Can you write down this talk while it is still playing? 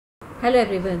Hello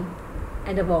everyone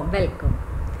and a warm welcome.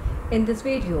 In this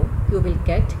video, you will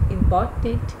get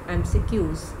important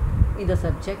MCQs in the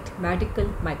subject Medical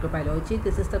Microbiology.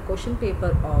 This is the question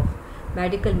paper of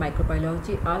Medical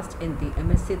Microbiology asked in the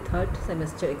MSc third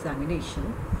semester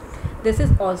examination. This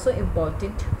is also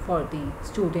important for the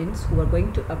students who are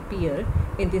going to appear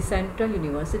in the Central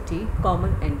University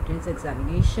Common Entrance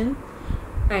Examination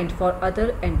and for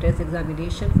other entrance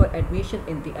examination for admission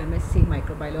in the MSc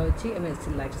Microbiology,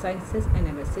 MSc Life Sciences and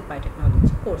MSc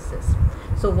Biotechnology courses.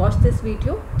 So watch this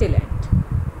video till end.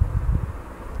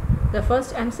 The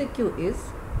first MCQ is,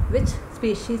 which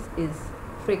species is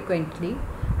frequently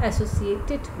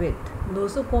associated with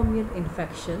nosocomial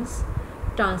infections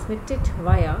transmitted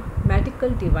via medical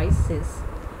devices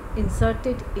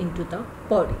inserted into the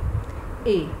body?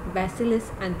 A.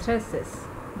 Bacillus anthracis.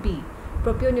 B.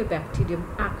 Propionibacterium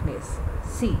acnes.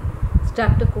 C.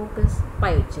 Streptococcus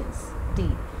pyogenes.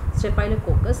 D.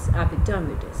 Staphylococcus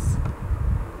epidermidis.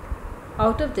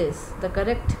 Out of this, the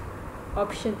correct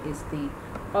option is the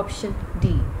option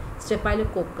D,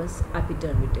 Staphylococcus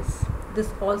epidermidis.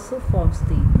 This also forms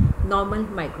the normal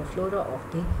microflora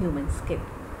of the human skin.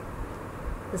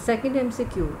 The second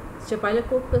MCQ,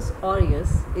 Staphylococcus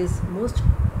aureus is most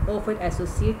often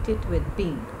associated with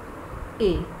being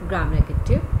A.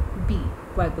 Gram-negative, B.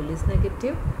 Coagulase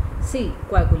negative, C.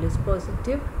 Coagulase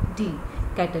positive, D.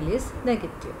 Catalase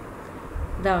negative.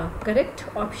 The correct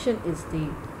option is the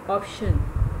option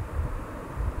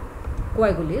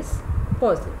Coagulase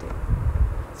positive.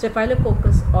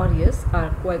 Staphylococcus aureus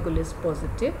are Coagulase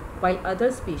positive while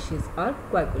other species are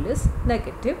Coagulase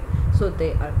negative, so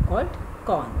they are called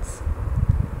cons.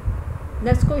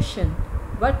 Next question,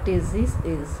 what disease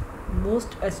is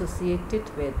most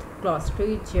associated with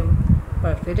Clostridium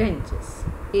perfringens?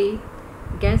 A.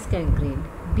 Gas gangrene.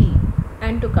 B.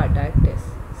 Endocarditis.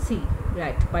 C.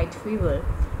 Rat white fever.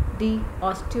 D.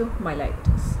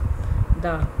 Osteomyelitis.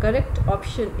 The correct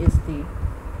option is the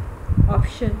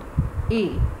option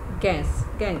A. Gas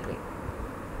gangrene.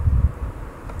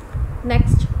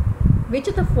 Next, which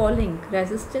of the following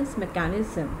resistance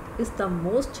mechanism is the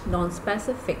most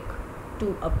non-specific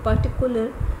to a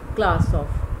particular class of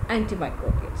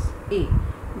antimicrobials? A.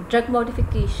 Drug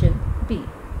modification. B.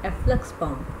 Efflux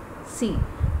pump. C.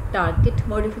 Target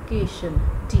modification.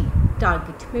 D.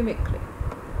 Target mimicry.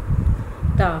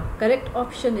 The correct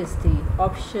option is the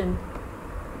option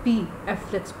B.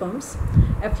 Efflux pumps.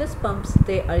 Efflux pumps,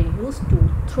 they are used to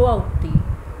throw out the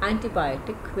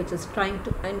antibiotic which is trying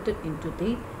to enter into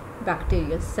the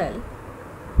bacterial cell.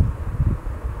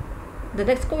 The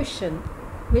next question,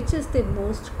 which is the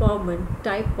most common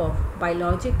type of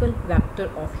biological vector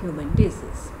of human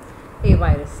disease? A.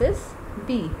 Viruses.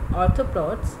 B.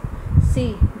 Arthropods.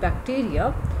 C.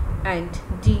 Bacteria. And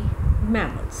D.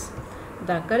 Mammals.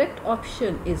 The correct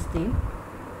option is the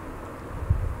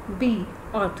B.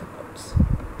 Arthropods.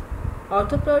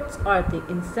 Arthropods are the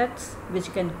insects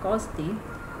which can cause the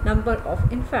number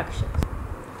of infections.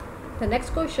 The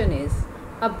next question is,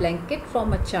 a blanket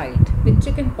from a child with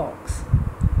chickenpox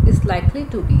is likely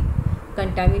to be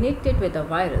contaminated with a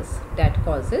virus that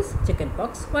causes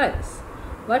chickenpox virus.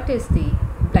 What is the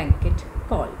blanket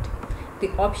called? The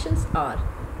options are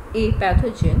A.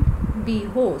 Pathogen, B.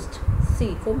 Host,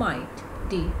 C. Fomite,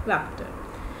 D. Vector.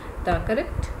 The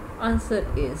correct answer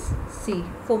is C.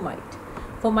 Fomite.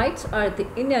 Fomites are the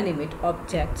inanimate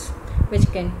objects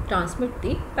which can transmit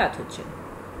the pathogen.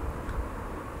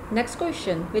 Next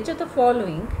question, which of the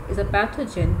following is a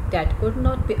pathogen that could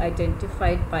not be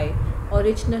identified by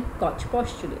original Koch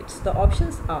postulates? The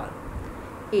options are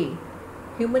A.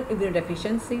 Human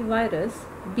immunodeficiency virus.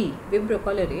 B. Vibrio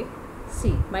cholerae.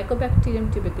 C. Mycobacterium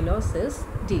tuberculosis.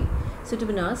 D.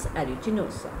 Pseudomonas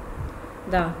aeruginosa.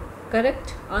 The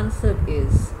correct answer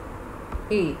is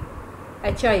A.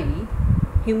 HIV,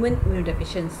 human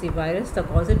immunodeficiency virus, the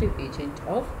causative agent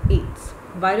of AIDS.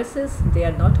 Viruses, they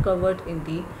are not covered in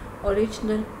the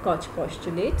original Koch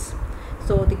postulates,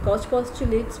 so the Koch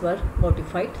postulates were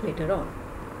modified later on.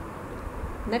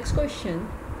 Next question,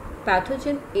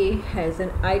 pathogen A has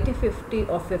an ID50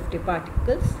 of 50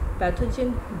 particles,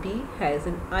 pathogen B has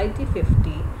an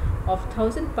ID50 of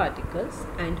 1000 particles,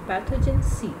 and pathogen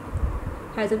C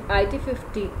has an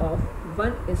ID50 of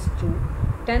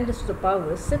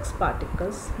 1:10⁶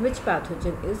 particles. Which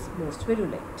pathogen is most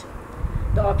virulent?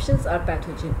 The options are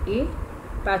pathogen A,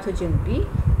 pathogen B,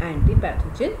 and the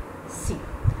pathogen C.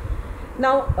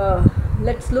 Now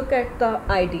let's look at the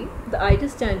ID. The ID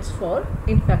stands for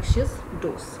infectious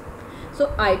dose. So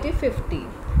ID50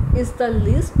 is the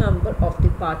least number of the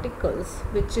particles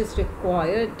which is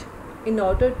required in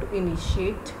order to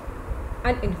initiate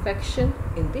an infection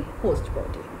in the host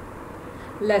body.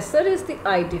 lesser is the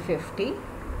ID50,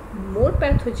 more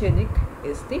pathogenic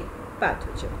is the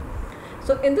pathogen.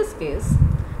 So in this case,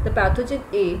 the pathogen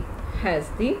A has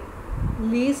the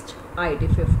least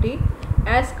ID50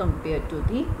 as compared to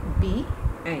the B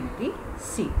and the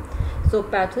C. So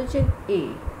pathogen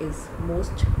A is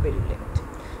most virulent.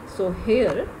 So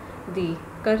here the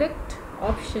correct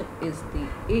option is the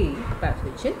A,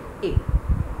 pathogen A.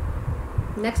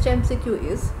 Next MCQ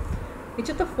is, which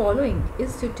of the following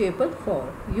is suitable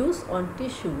for use on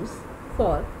tissues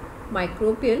for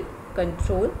microbial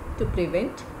control to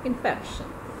prevent infection?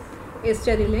 A,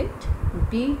 sterilant,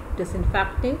 B,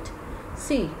 disinfectant,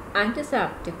 C,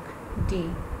 antiseptic, D,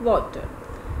 water.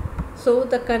 So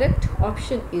the correct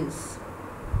option is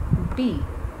B,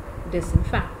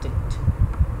 disinfectant.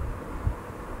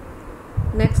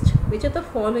 Next, which of the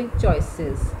following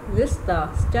choices list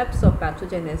the steps of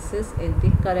pathogenesis in the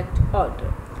correct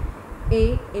order?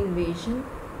 A, invasion,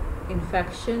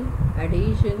 infection,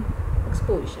 adhesion,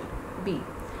 exposure. B,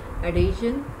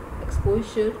 adhesion,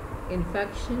 exposure,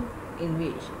 infection,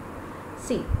 invasion.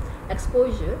 C,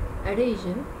 exposure,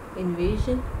 adhesion,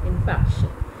 invasion, infection.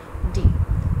 D,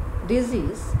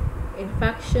 disease,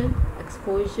 infection,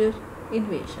 exposure,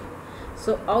 invasion.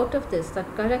 So out of this, the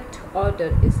correct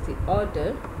order is the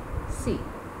order C.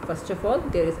 First of all,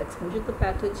 there is exposure to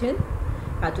pathogen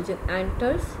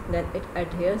enters, then it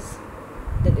adheres,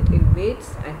 then it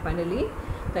invades, and finally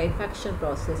the infection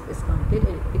process is complete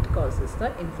and it causes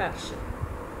the infection.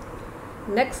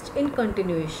 Next in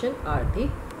continuation are the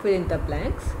fill in the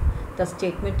blanks. The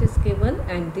statement is given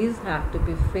and these have to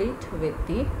be filled with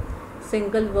the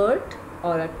single word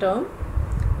or a term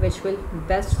which will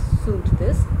best suit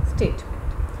this statement.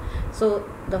 So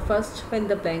the first fill in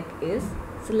the blank is,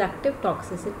 selective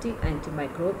toxicity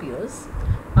antimicrobials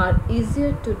are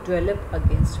easier to develop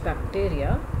against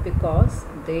bacteria because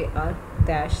they are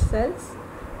dash cells,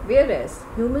 whereas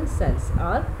human cells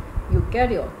are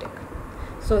eukaryotic.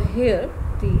 So here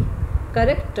the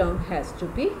correct term has to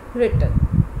be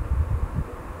written.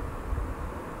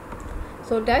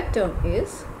 So that term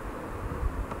is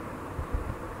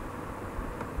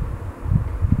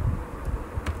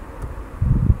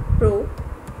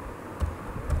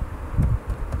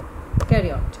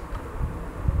prokaryotic.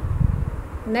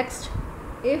 Next,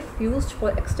 if used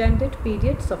for extended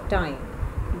periods of time,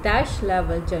 dash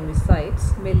level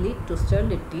germicides may lead to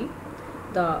sterility.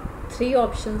 The three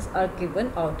options are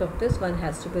given. Out of this, one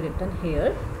has to be written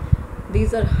here.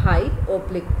 These are high,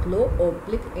 oblique, low,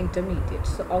 oblique, intermediate.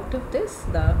 So out of this,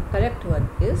 the correct one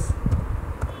is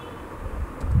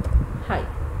high.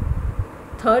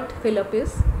 Third fill-up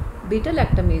is,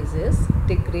 beta-lactamases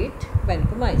degrade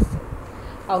vancomycin.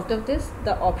 Out of this,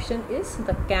 the option is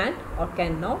the can or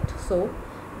cannot. So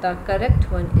the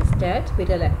correct one is that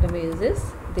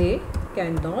beta-lactamases, they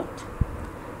cannot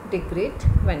degrade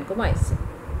vancomycin.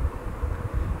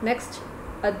 Next,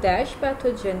 a dash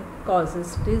pathogen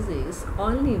causes disease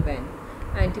only when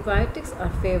antibiotics are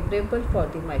favorable for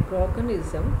the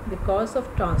microorganism because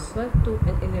of transfer to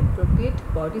an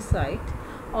inappropriate body site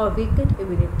or weakened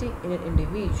immunity in an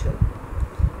individual.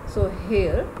 So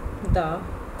here the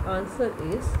answer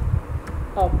is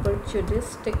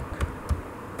opportunistic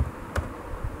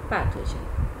pathogen.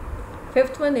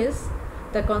 Fifth one is,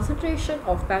 the concentration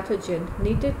of pathogen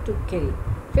needed to kill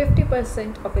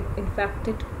 50% of an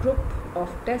infected group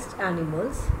of test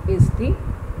animals is the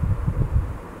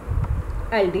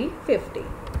LD50.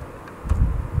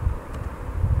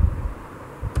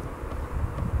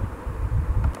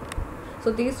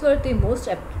 So these were the most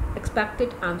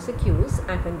expected MCQs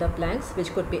and fill in the blanks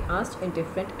which could be asked in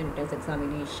different entrance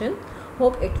examination.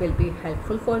 Hope it will be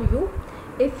helpful for you.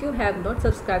 If you have not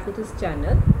subscribed to this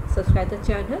channel, subscribe the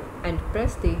channel and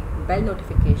press the bell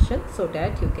notification so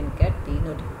that you can get the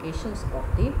notifications of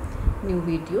the new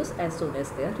videos as soon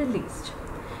as they are released.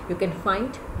 You can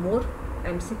find more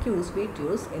MCQs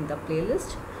videos in the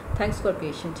playlist. Thanks for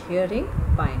patient hearing.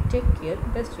 Bye and take care.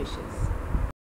 Best wishes.